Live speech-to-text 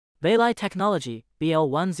BLIIOT technology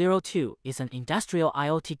BL102 is an industrial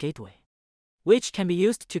IoT gateway, which can be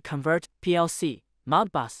used to convert PLC,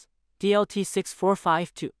 Modbus,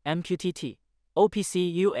 DLT645 to MQTT,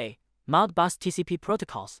 OPC UA, Modbus TCP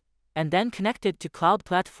protocols, and then connect it to cloud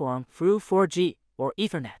platform through 4G or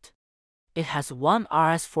Ethernet. It has one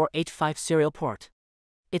RS485 serial port.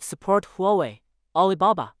 It supports HUAWEI,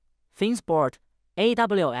 Alibaba, Thingsboard,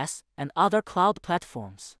 AWS, and other cloud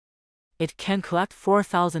platforms. It can collect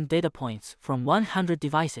 4,000 data points from 100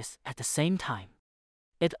 devices at the same time.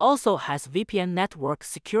 It also has VPN network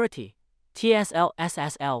security, TSL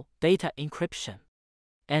SSL data encryption,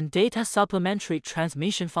 and data supplementary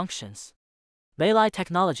transmission functions. BLIIOT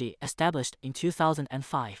technology established in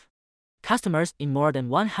 2005. Customers in more than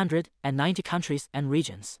 190 countries and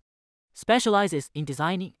regions. Specializes in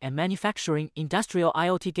designing and manufacturing industrial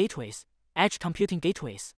IoT gateways, edge computing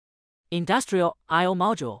gateways, industrial I/O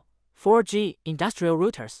module, 4G industrial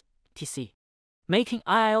routers, etc., making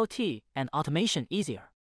IoT and automation easier.